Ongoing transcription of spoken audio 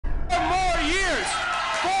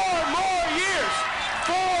4 more years.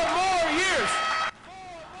 4 more years.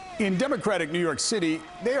 In Democratic New York City,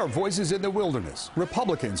 they are voices in the wilderness,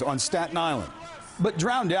 Republicans on Staten Island. But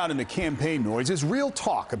drowned out in the campaign noise is real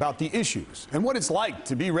talk about the issues and what it's like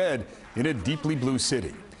to be red in a deeply blue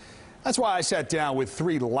city. That's why I sat down with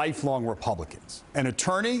 3 lifelong Republicans, an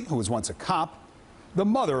attorney who was once a cop, the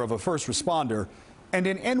mother of a first responder, and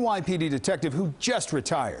an NYPD detective who just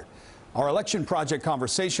retired. Our election project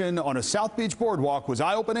conversation on a South Beach boardwalk was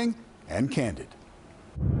eye-opening and candid.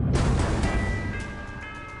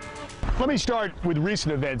 Let me start with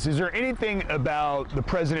recent events. Is there anything about the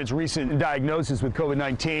president's recent diagnosis with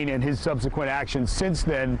COVID-19 and his subsequent actions since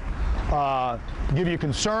then give you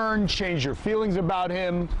concern, change your feelings about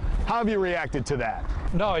him? How have you reacted to that?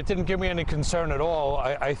 No, it didn't give me any concern at all.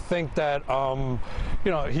 I think that,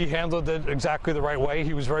 he handled it exactly the right way.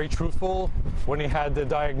 He was very truthful when he had the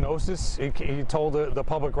diagnosis. He told the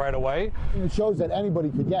public right away. It shows that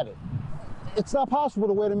anybody could get it. It's not possible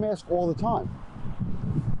to wear the mask all the time.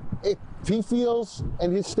 If he feels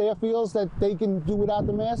and his staff feels that they can do without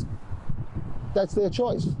the mask, that's their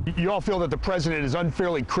choice. You all feel that the president is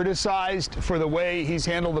unfairly criticized for the way he's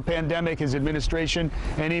handled the pandemic, his administration,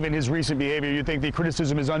 and even his recent behavior. You think the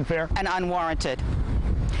criticism is unfair? And unwarranted.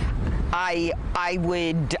 I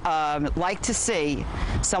would like to see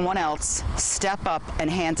someone else step up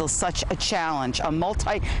and handle such a challenge, a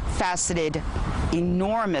multifaceted,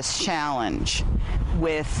 enormous challenge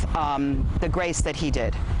with the grace that he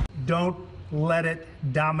did. Don't let it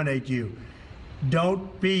dominate you.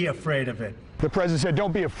 Don't be afraid of it. The president said,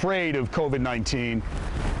 don't be afraid of COVID-19.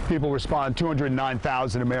 People respond,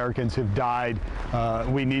 209,000 Americans have died.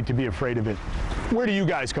 We need to be afraid of it. Where do you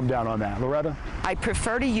guys come down on that, Loretta? I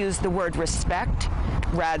prefer to use the word respect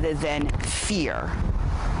rather than fear,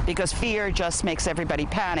 because fear just makes everybody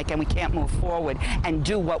panic and we can't move forward and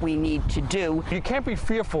do what we need to do. You can't be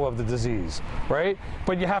fearful of the disease, right?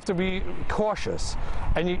 But you have to be cautious,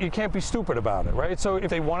 and you can't be stupid about it, right? So if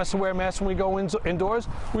they want us to wear masks when we go indoors,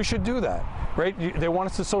 we should do that, right? They want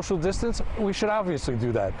us to social distance, we should obviously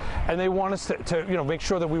do that. And they want us to make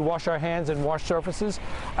sure that we wash our hands and wash surfaces.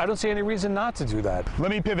 I don't see any reason not to do that.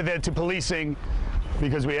 Let me pivot then to policing,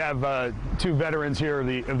 because we have 2 veterans here of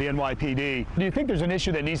the NYPD. Do you think there's an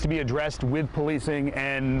issue that needs to be addressed with policing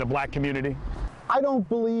and the black community? I don't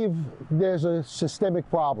believe there's a systemic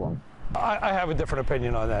problem. I have a different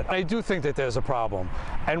opinion on that. I do think that there's a problem.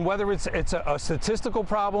 And whether it's a statistical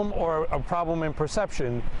problem or a problem in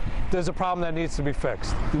perception, there's a problem that needs to be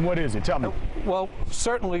fixed. And what is it? Tell me. Well,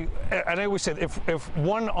 certainly, and I always said, if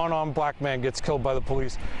one unarmed black man gets killed by the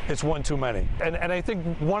police, it's one too many. And I think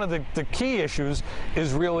one of the key issues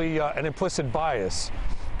is really an implicit bias.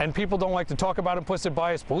 And people don't like to talk about implicit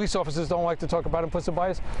bias. Police officers don't like to talk about implicit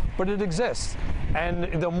bias, but it exists.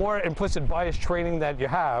 And the more implicit bias training that you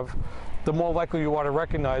have, the more likely you are to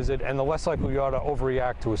recognize it and the less likely you are to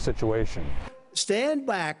overreact to a situation. Stand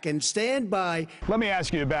back and stand by. Let me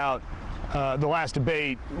ask you about the last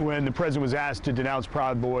debate when the president was asked to denounce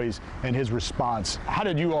Proud Boys and his response. How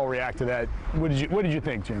did you all react to that? What did you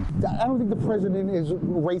think, Jim? I don't think the president is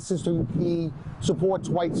racist or he supports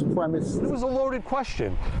white supremacists. It was a loaded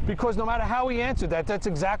question because no matter how he answered that, that's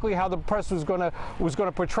exactly how the press was going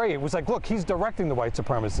to portray it. It was like, look, he's directing the white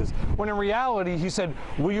supremacists. When in reality, he said,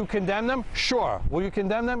 will you condemn them? Sure. Will you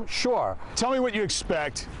condemn them? Sure. Tell me what you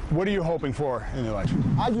expect. What are you hoping for in the election?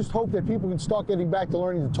 I just hope that people can start getting back to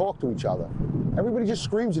learning to talk to each other. Everybody just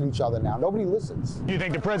screams at each other now. Nobody listens. Do you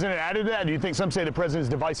think the president added that? Do you think some say the president is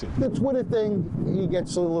divisive? The Twitter thing, he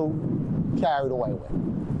gets a little carried away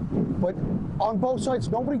with. But on both sides,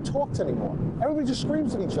 nobody talks anymore. Everybody just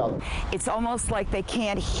screams at each other. It's almost like they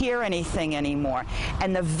can't hear anything anymore.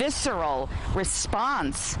 And the visceral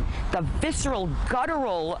response, the visceral,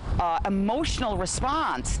 guttural, emotional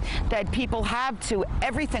response that people have to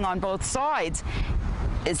everything on both sides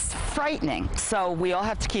is frightening. So we all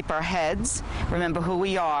have to keep our heads, remember who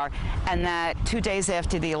we are, and that 2 days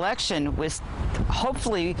after the election,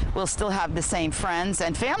 hopefully we'll still have the same friends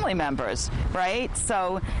and family members, right?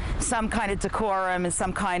 So some kind of decorum and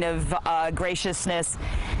some kind of graciousness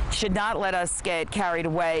should not let us get carried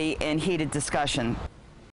away in heated discussion.